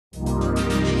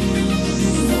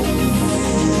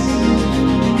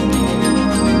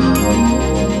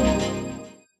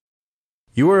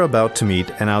You are about to meet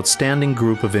an outstanding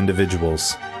group of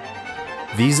individuals.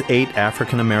 These 8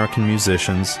 African American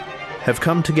musicians have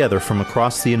come together from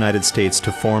across the United States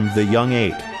to form the Young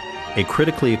 8, a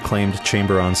critically acclaimed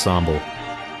chamber ensemble.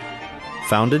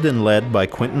 Founded and led by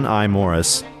Quinton I.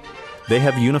 Morris, they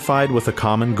have unified with a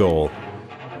common goal: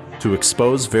 to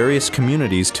expose various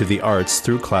communities to the arts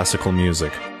through classical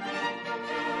music.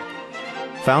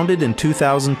 Founded in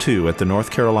 2002 at the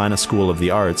North Carolina School of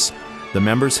the Arts, the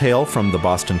members hail from the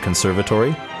Boston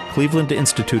Conservatory, Cleveland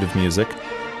Institute of Music,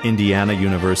 Indiana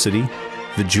University,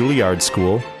 the Juilliard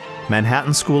School,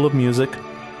 Manhattan School of Music,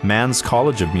 Mann's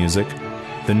College of Music,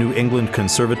 the New England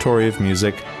Conservatory of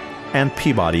Music, and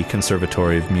Peabody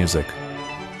Conservatory of Music.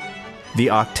 The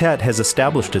octet has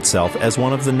established itself as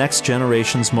one of the next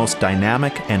generation's most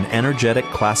dynamic and energetic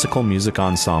classical music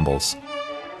ensembles.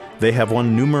 They have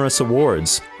won numerous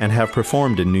awards and have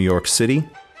performed in New York City,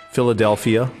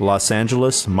 Philadelphia, Los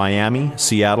Angeles, Miami,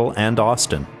 Seattle, and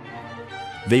Austin.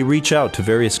 They reach out to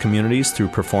various communities through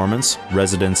performance,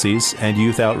 residencies, and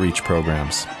youth outreach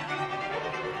programs.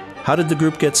 How did the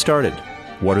group get started?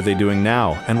 What are they doing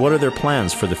now, and what are their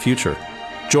plans for the future?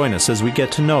 Join us as we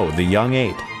get to know the Young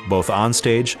 8, both on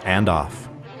stage and off.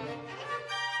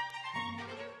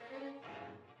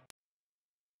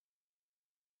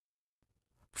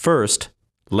 First,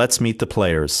 let's meet the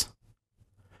players.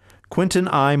 Quinton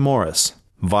I. Morris,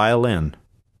 violin,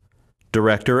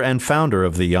 director and founder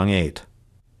of the Young 8.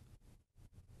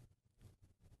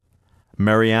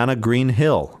 Marianna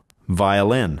Green-Hill,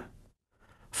 violin,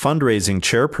 fundraising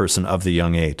chairperson of the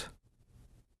Young 8.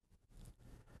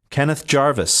 Kenneth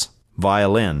Jarvis,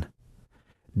 violin,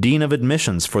 dean of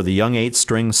admissions for the Young 8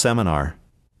 String Seminar.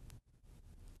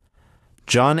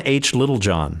 John H.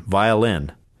 Littlejohn,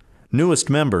 violin, newest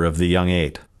member of the Young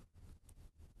 8.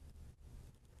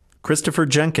 Christopher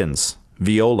Jenkins,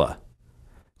 viola,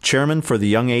 chairman for the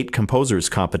Young 8 Composers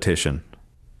Competition.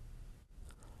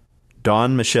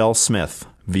 Dawn Michelle Smith,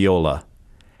 viola,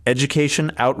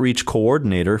 education outreach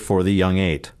coordinator for the Young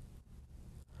 8.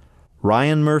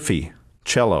 Ryan Murphy,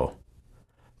 cello,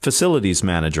 facilities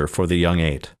manager for the Young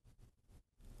 8.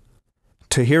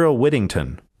 Tahirah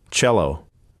Whittington, cello,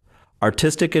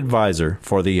 artistic advisor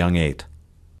for the Young 8.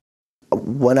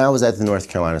 When I was at the North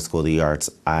Carolina School of the Arts,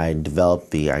 I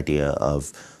developed the idea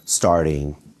of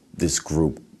starting this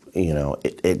group. You know,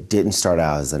 it didn't start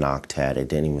out as an octet. It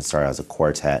didn't even start out as a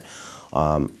quartet.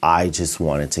 I just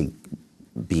wanted to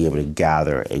be able to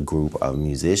gather a group of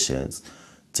musicians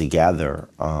together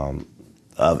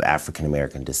of African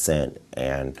American descent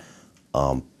and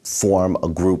form a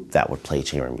group that would play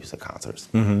chamber music concerts.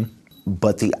 Mm-hmm.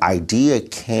 But the idea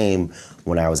came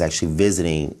when I was actually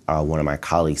visiting one of my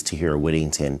colleagues, Tahirah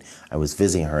Whittington. I was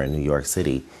visiting her in New York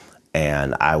City,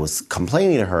 and I was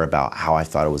complaining to her about how I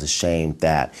thought it was a shame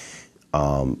that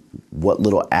what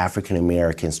little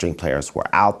African-American string players were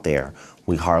out there,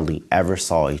 we hardly ever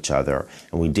saw each other,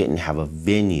 and we didn't have a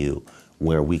venue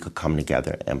where we could come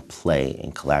together and play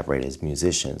and collaborate as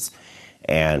musicians.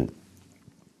 And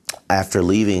after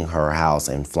leaving her house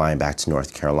and flying back to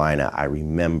North Carolina, I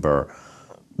remember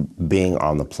being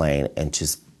on the plane and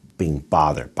just being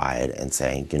bothered by it and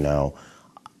saying, you know,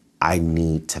 I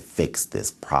need to fix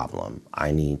this problem.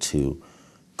 I need to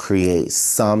create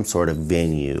some sort of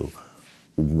venue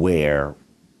where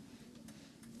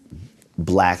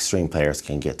Black string players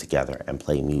can get together and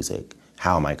play music.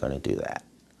 How am I going to do that?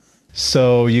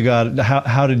 So you got,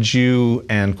 how did you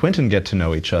and Quinton get to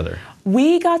know each other?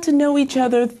 We got to know each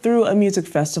other through a music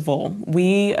festival.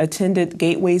 We attended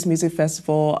Gateways Music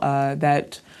Festival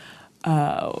that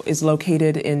is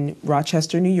located in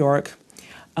Rochester, New York,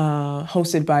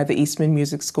 hosted by the Eastman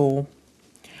Music School.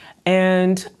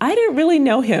 And I didn't really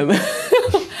know him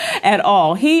at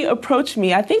all. He approached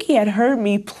me. I think he had heard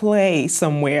me play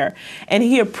somewhere, and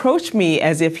he approached me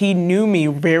as if he knew me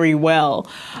very well.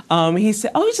 He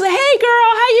said, "Oh," he's like, "Hey,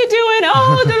 girl, how you doing?"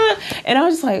 Oh, da, da. And I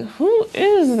was just like, "Who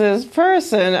is this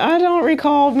person?" I don't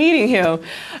recall meeting him,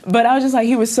 but I was just like,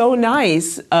 he was so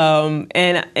nice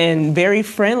and very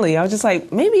friendly. I was just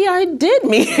like, maybe I did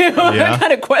meet him. Yeah. I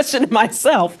kind of questioned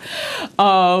myself,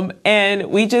 and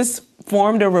we just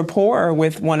formed a rapport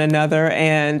with one another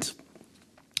and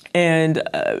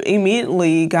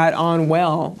immediately got on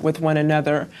well with one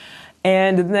another.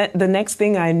 And the next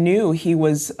thing I knew, he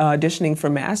was auditioning for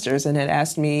masters and had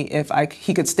asked me if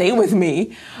he could stay with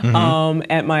me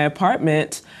at my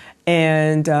apartment,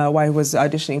 and while he was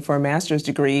auditioning for a master's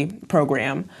degree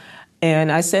program.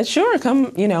 And I said, sure,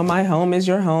 come, you know, my home is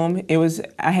your home.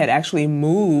 I had actually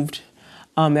moved.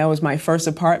 That was my first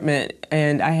apartment,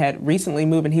 and I had recently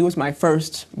moved, and he was my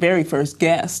very first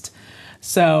guest.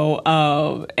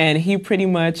 So, and he pretty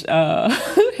much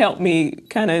helped me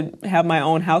kind of have my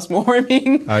own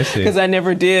housewarming. I see. Because I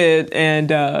never did.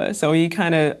 And so he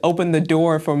kind of opened the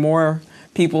door for more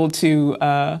people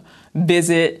to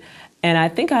visit. And I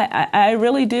think I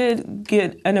really did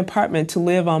get an apartment to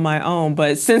live on my own.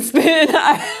 But since then,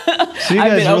 so you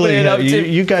guys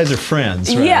you guys are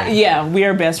friends, right? Yeah, we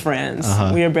are best friends.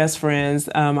 We are best friends.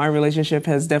 Our relationship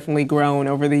has definitely grown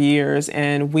over the years,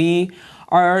 and we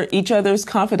are each other's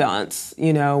confidants.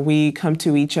 You know, we come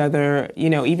to each other, you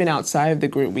know, even outside of the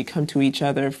group, we come to each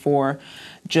other for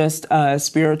just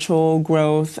spiritual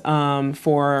growth,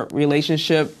 for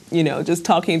relationship, you know, just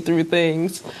talking through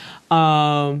things.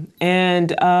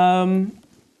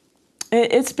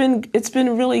 It's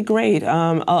been really great.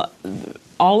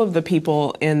 All of the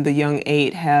people in the Young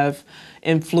Eight have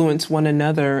influenced one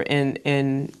another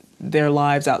in their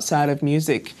lives outside of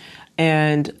music.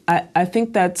 And I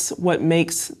think that's what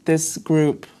makes this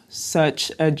group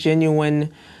such a genuinely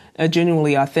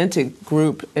authentic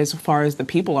group as far as the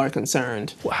people are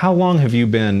concerned. How long have you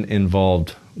been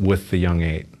involved with the Young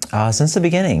Eight? Since the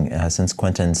beginning, since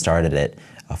Quinton started it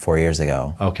 4 years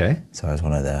ago. Okay. So I was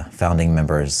one of the founding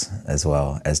members as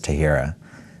well as Tahirah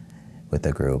with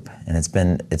the group. And it's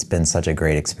been such a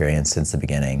great experience since the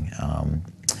beginning.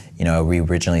 You know, we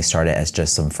originally started as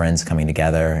just some friends coming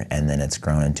together, and then it's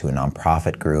grown into a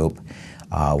nonprofit group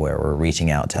where we're reaching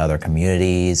out to other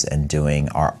communities and doing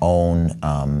our own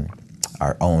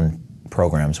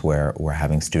programs where we're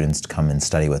having students come and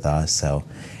study with us. So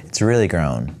it's really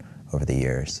grown over the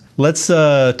years. Let's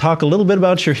talk a little bit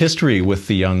about your history with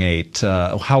the Young Eight.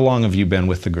 How long have you been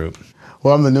with the group?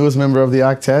 Well, I'm the newest member of the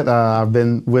octet. I've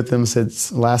been with them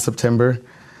since last September.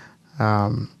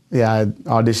 I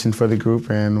auditioned for the group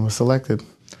and was selected.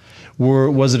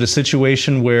 Was it a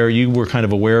situation where you were kind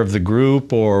of aware of the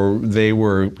group, or they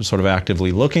were sort of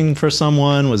actively looking for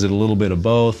someone? Was it a little bit of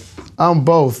both?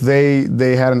 Both.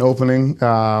 They had an opening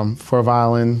for a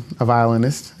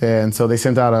violinist, and so they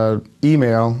sent out an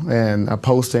email and a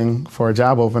posting for a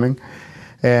job opening,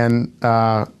 and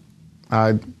I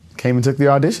came and took the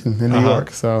audition in New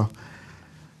York. So,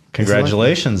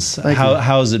 congratulations! Thank you.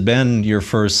 How has it been your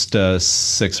first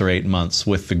 6 or 8 months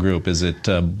with the group? Is it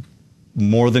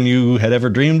more than you had ever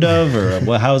dreamed of, or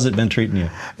how has it been treating you?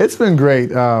 It's been great.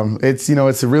 It's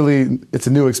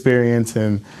a new experience,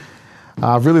 and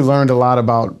I've really learned a lot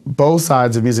about both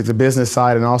sides of music, the business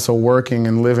side, and also working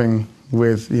and living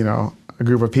with, you know, a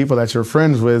group of people that you're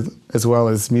friends with, as well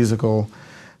as musical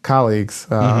colleagues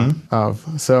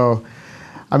So,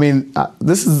 I mean,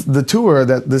 this is the tour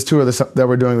that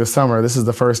we're doing this summer. This is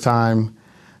the first time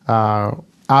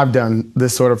I've done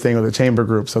this sort of thing with a chamber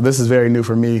group. So this is very new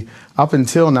for me. Up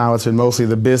until now, it's been mostly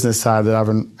the business side that I've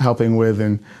been helping with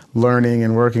and learning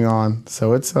and working on.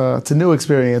 So it's a new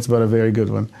experience, but a very good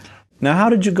one. Now, how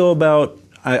did you go about,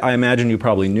 I imagine you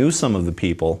probably knew some of the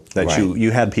people, that Right.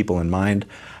 you had people in mind.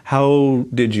 How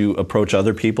did you approach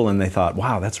other people and they thought,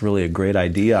 wow, that's really a great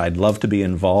idea, I'd love to be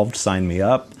involved, sign me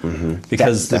up?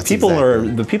 Because That's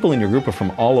the people in your group are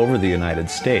from all over the United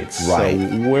States. Right.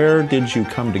 So where did you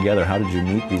come together? How did you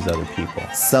meet these other people?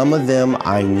 Some of them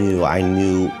I knew. I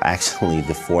knew actually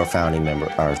the 3 founding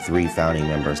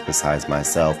members besides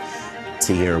myself,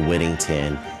 Tahirah,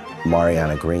 Whittington,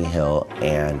 Marianna Greenhill,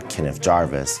 and Kenneth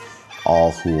Jarvis,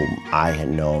 all whom I had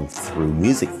known through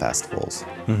music festivals.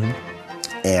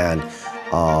 And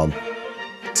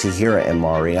Tahirah and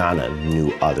Marianna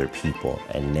knew other people,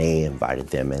 and they invited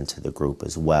them into the group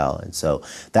as well. And so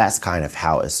that's kind of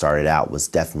how it started out, was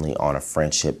definitely on a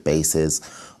friendship basis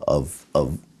of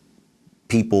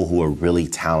people who are really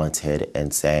talented,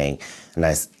 and saying, and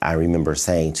I remember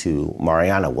saying to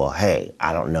Marianna, well, hey,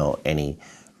 I don't know any,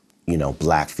 you know,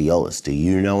 black violists. Do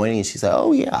you know any? And she said,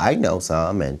 oh yeah, I know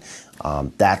some. And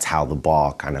that's how the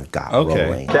ball kind of got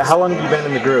rolling. Okay, how long have you been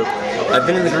in the group? I've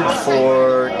been in the group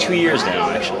for 2 years now,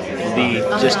 actually. It'll be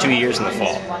just 2 years in the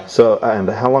fall. So, and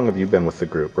how long have you been with the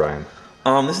group, Brian?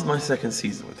 This is my second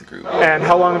season with the group. And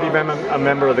how long have you been a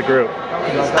member of the group?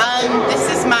 This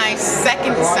is my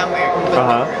second summer with the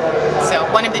group,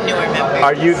 so one of the newer members.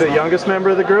 Are you the youngest member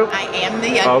of the group? I am the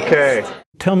youngest. Okay.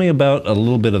 Tell me about a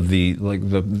little bit of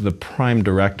the prime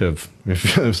directive,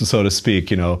 so to speak.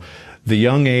 You know, the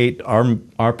Young Eight,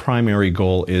 our primary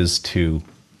goal is to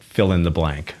fill in the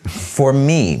blank. For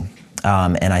me,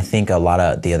 and I think a lot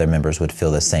of the other members would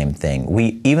feel the same thing.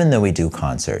 Even though we do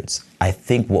concerts, I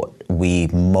think what we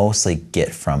mostly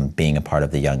get from being a part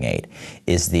of the Young Eight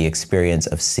is the experience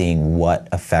of seeing what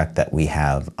effect that we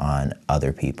have on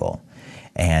other people.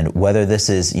 And whether this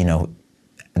is, you know,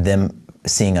 them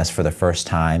seeing us for the first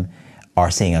time,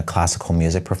 are seeing a classical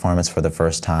music performance for the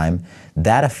first time,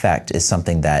 that effect is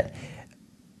something that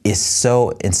is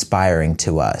so inspiring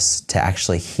to us to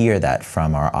actually hear that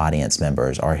from our audience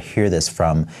members, or hear this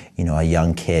from, you know, a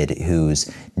young kid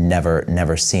who's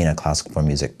never seen a classical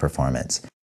music performance.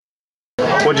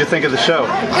 What'd you think of the show?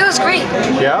 It was great.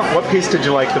 Yeah? What piece did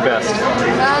you like the best?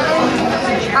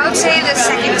 I would say the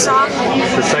second song.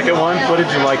 The second one? What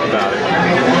did you like about it?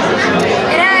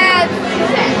 It had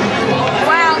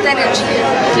wild energy.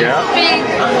 Yeah?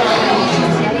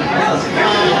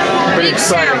 Pretty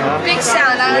exciting, sound. huh? Big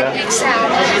sound. I like big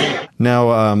sound.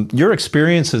 Now, your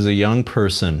experience as a young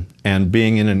person and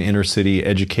being in an inner city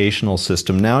educational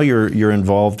system, now you're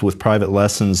involved with private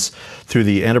lessons through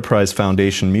the Enterprise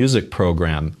Foundation music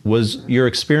program. Was your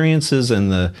experiences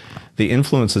and the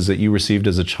influences that you received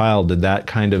as a child, did that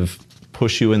kind of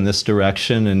push you in this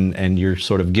direction, and you're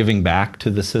sort of giving back to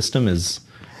the system?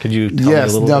 Could you tell me a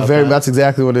little about that? That's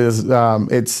exactly what it is.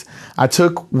 I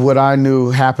took what I knew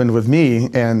happened with me,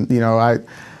 and you know,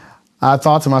 I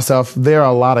thought to myself, there are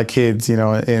a lot of kids, you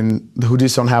know, who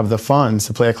just don't have the funds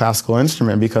to play a classical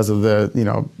instrument because of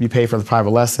you pay for the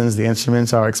private lessons, the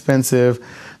instruments are expensive,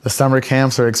 the summer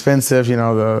camps are expensive, you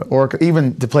know,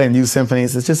 even to play in youth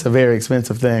symphonies, it's just a very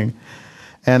expensive thing.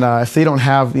 And if they don't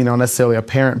have, you know, necessarily a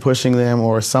parent pushing them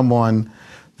or someone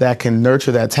that can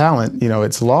nurture that talent, you know,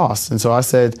 it's lost. And so I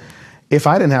said, if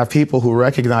I didn't have people who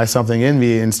recognized something in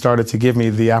me and started to give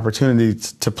me the opportunity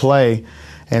to play,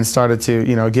 and started to,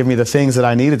 you know, give me the things that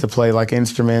I needed to play, like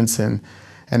instruments and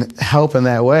help in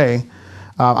that way,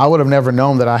 I would have never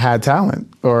known that I had talent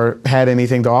or had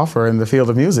anything to offer in the field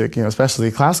of music, you know,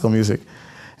 especially classical music.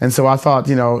 And so I thought,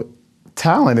 you know,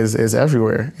 talent is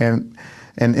everywhere. And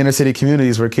in inner city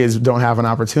communities where kids don't have an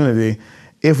opportunity,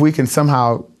 if we can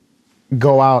somehow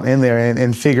go out in there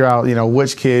and figure out, you know,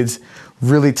 which kids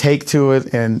really take to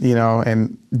it and, you know,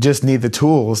 and just need the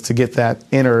tools to get that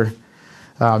inner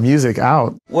music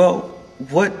out. Well,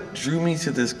 what drew me to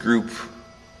this group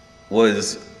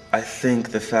was, I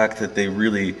think, the fact that they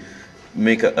really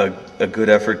make a good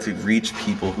effort to reach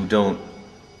people who don't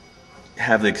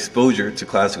have the exposure to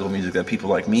classical music that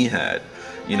people like me had.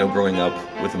 You know, growing up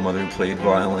with a mother who played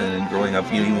violin, and growing up,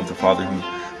 you know, even with a father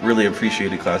who really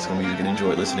appreciated classical music and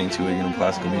enjoyed listening to it. You know,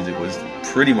 classical music was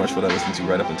pretty much what I listened to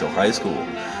right up until high school.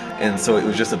 And so it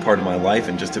was just a part of my life,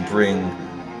 and just to bring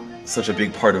such a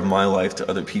big part of my life to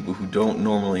other people who don't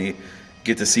normally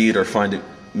get to see it or find it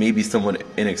maybe somewhat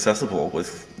inaccessible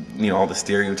with, you know, all the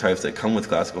stereotypes that come with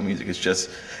classical music.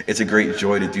 It's a great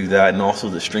joy to do that. And also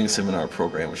the string seminar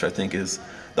program, which I think is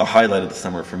the highlight of the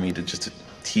summer for me, to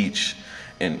teach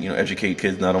and, you know, educate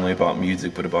kids not only about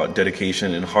music, but about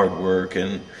dedication and hard work,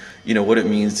 and, you know, what it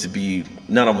means to be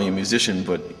not only a musician,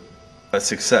 but a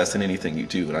success in anything you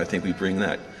do. And I think we bring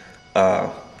that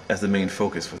as the main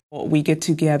focus. We get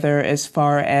together as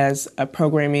far as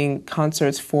programming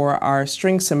concerts for our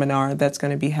string seminar that's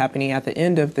going to be happening at the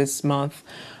end of this month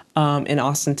in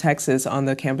Austin, Texas, on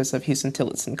the campus of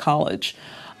Houston-Tillotson College.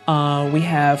 We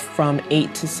have from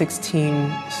 8 to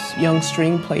 16 young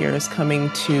string players coming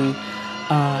to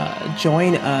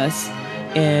join us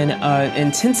in an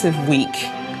intensive week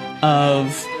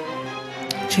of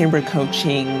chamber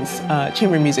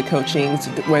music coachings,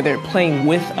 where they're playing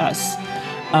with us.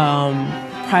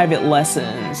 Private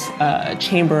lessons,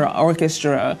 chamber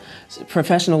orchestra,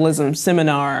 professionalism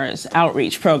seminars,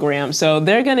 outreach programs. So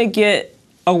they're going to get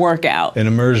a workout. An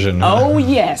immersion. Oh,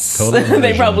 yes.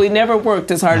 They probably never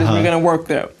worked as hard as we're going to work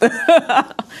them.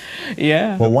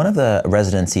 Yeah. Well, one of the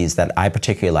residencies that I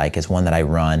particularly like is one that I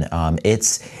run.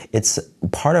 It's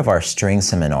part of our string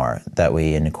seminar that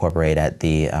we incorporate at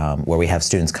the where we have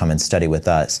students come and study with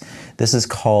us. This is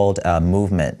called a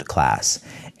movement class,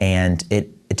 and it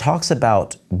talks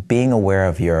about being aware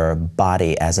of your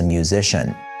body as a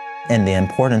musician and the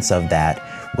importance of that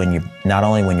when you're not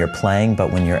only when you're playing,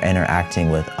 but when you're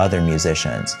interacting with other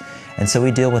musicians. And so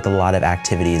we deal with a lot of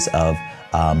activities of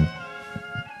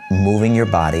moving your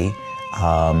body,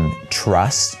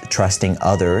 trusting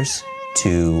others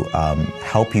to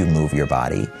help you move your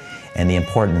body, and the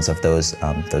importance of those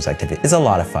activities. It's a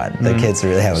lot of fun. The kids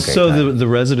really have a great time. So the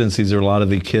residencies, are a lot of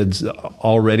the kids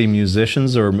already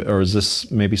musicians, or is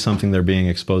this maybe something they're being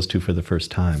exposed to for the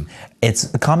first time?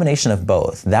 It's a combination of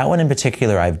both. That one in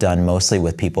particular I've done mostly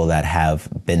with people that have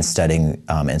been studying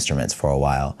instruments for a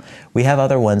while. We have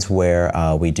other ones where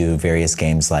we do various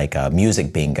games like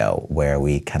music bingo, where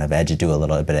we kind of do a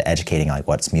little bit of educating, like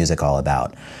what's music all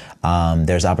about.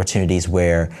 There's opportunities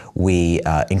where we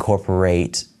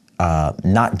incorporate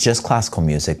not just classical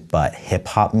music, but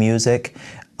hip-hop music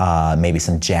maybe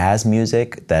some jazz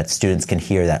music that students can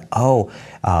hear that, oh,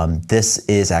 this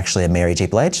is actually a Mary J.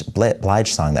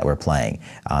 Blige song that we're playing.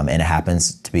 And it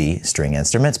happens to be string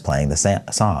instruments playing the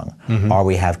song. Mm-hmm. Or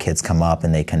we have kids come up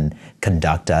and they can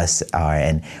conduct us,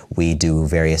 and we do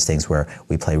various things where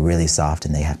we play really soft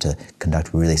and they have to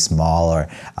conduct really small, or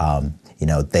you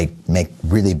know, they make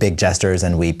really big gestures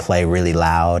and we play really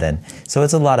loud. And so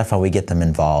it's a lot of fun. We get them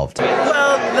involved.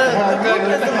 Well, the group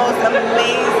is the most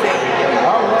amazing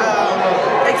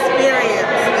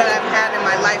experience that I've had in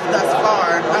my life thus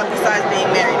far, besides being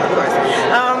married, of course.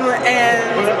 And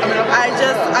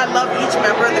I love each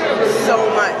member of the group so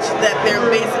much that they're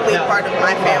basically a part of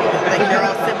my family. Like, they're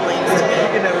all siblings to me.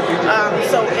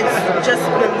 So it's just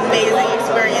an amazing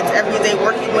experience every day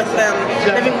working with them,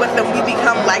 living with them. We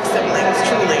become like siblings,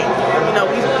 truly. You know,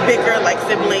 we bicker like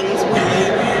siblings.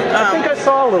 I think I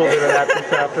saw a little bit of that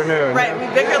this afternoon. Right, we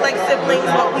bicker like siblings,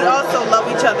 but we also love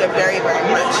each other very, very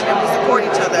much, and we support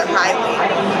each other highly.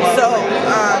 So,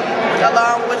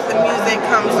 along with the music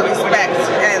comes the respect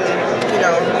and, you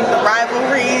know, the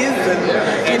rivalries and,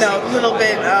 you know, a little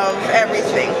bit of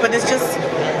everything. But it's just,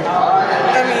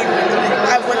 I mean,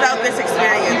 without this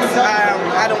experience,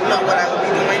 I don't know what I would be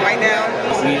doing right now.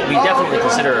 We definitely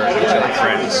consider each other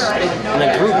friends. In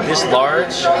a group this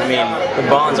large, I mean, the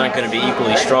bonds aren't going to be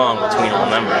equally strong between all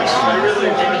members.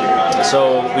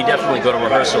 So we definitely go to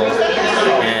rehearsal,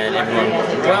 and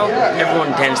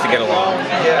everyone tends to get along.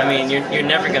 I mean, you're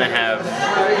never going to have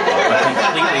a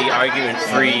completely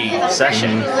argument-free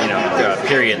session, you know,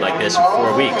 period like this in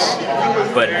 4 weeks.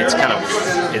 But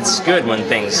it's good when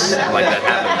things like that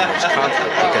happen, when there's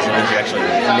conflict, because it means you're actually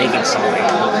making something.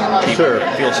 People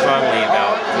feel strongly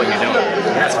about what you're doing.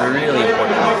 And that's really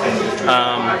important.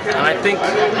 And I think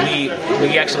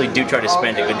we actually do try to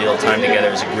spend a good deal of time together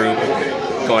as a group,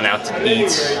 going out to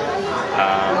eat,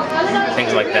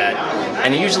 things like that.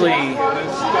 And usually,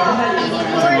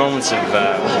 through moments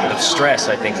of stress,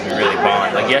 I think we really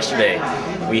bond. Like yesterday,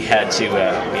 we had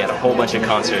a whole bunch of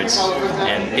concerts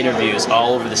and interviews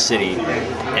all over the city,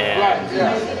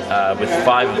 and with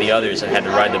 5 of the others, I had to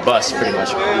ride the bus pretty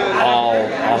much all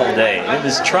day. And it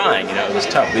was trying, you know, it was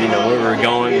tough. We didn't know where we were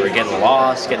going. We were getting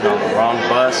lost, getting on the wrong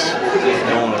bus,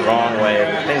 going the wrong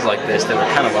way, things like this that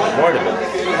were kind of unavoidable.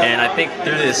 And I think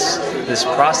through this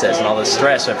process and all this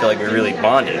stress, I feel like we really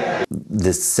bonded.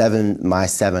 My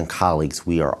 7 colleagues,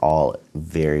 we are all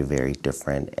very, very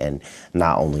different, and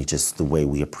not only just the way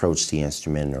we approach the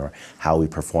instrument or how we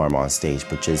perform on stage,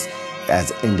 but just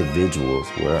as individuals,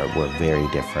 we're very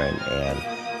different, and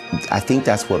I think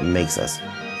that's what makes us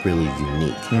really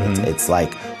unique. Mm-hmm. It's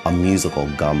like a musical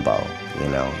gumbo, you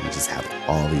know? You just have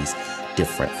all these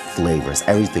different flavors.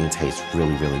 Everything tastes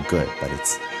really, really good, but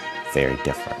it's very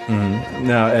different. Mm-hmm.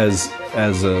 Now, as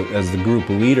the group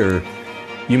leader,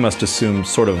 you must assume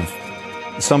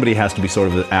somebody has to be sort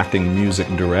of the acting music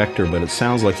director, but it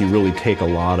sounds like you really take a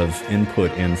lot of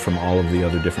input in from all of the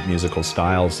other different musical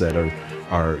styles that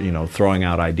are you know, throwing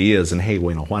out ideas and, hey,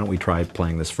 well, you know, why don't we try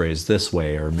playing this phrase this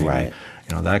way, or maybe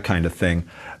you know, that kind of thing.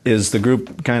 Is the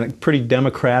group kind of pretty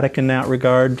democratic in that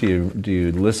regard? Do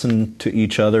you listen to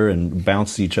each other and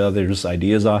bounce each other's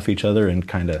ideas off each other and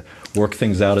kind of work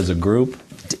things out as a group?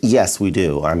 Yes, we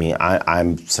do. I mean,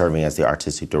 I'm serving as the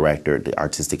artistic director, the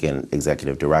artistic and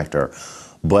executive director,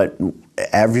 but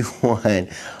everyone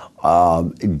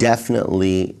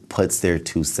definitely puts their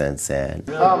 2 cents in.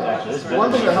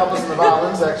 One thing that helped us in the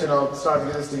violin section, starting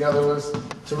to get this together, was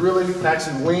to really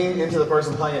actually lean into the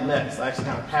person playing it next. Actually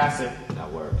kind of pass it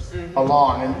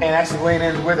along and actually lean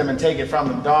in with him and take it from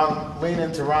them. Don, lean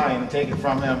into Ryan and take it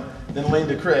from him, then lean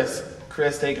to Chris.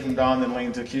 Chris, take it from Don, then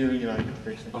lean to Q. You know, you can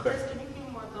appreciate it. Chris, can you be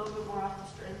a little bit more off the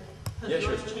string? Yeah,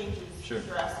 sure. Those changes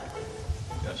drastically.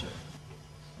 Gotcha.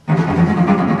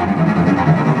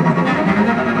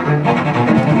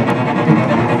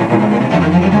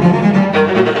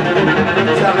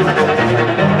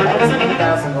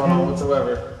 Going on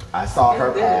whatsoever. I saw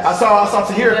her pass. I saw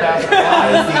Tahirah pass. I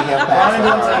didn't see him pass. Ryan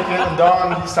didn't take it, and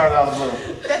Dawn, you started out of the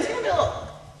blue. That's gonna be a little.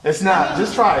 It's not.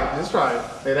 Just try it. Just try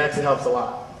it. It actually helps a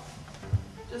lot.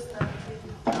 Just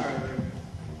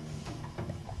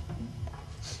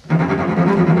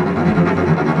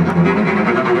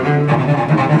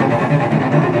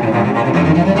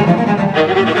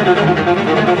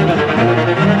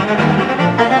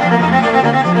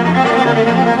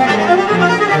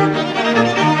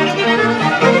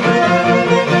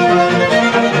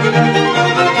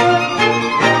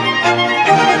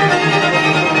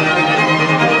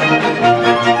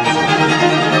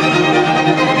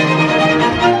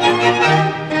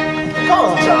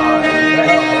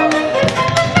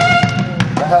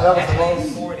That was the most.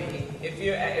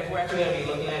 If we're actually going to be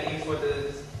looking at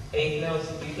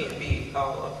you can't be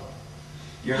all of.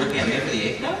 You're looking at me for the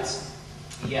eighth notes?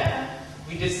 Yeah.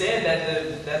 We just said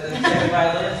that the second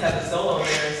violins have the solo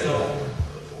there, so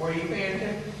were you paying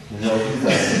attention? No,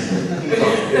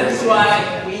 That's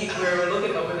why we were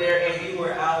looking over there and you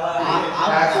were out loud.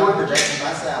 I'm projecting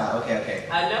my style. Okay.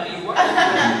 I know you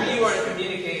weren't. You weren't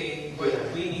communicating what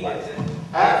we needed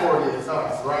to. At 40, it's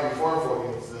not. Right before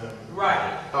 40, it's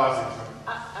right. Oh,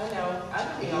 I know. I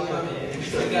know we all come in. We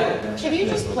got it. Can you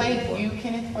just play you,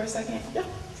 Kenneth, for a second? Yeah.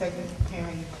 So I can hear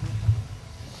you.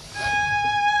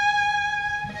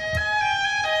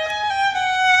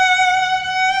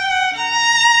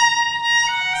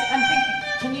 I'm thinking,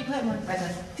 can you play more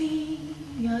present?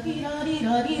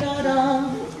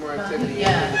 What's more activity?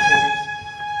 Yeah.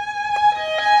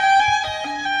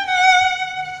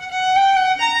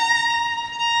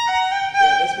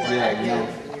 That's more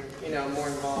active. You know, more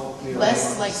involved.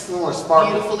 Less like more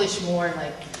sparkle. beautiful-ish, more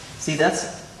like. See,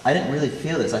 I didn't really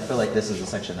feel this. I feel like this is a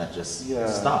section that just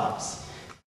stops.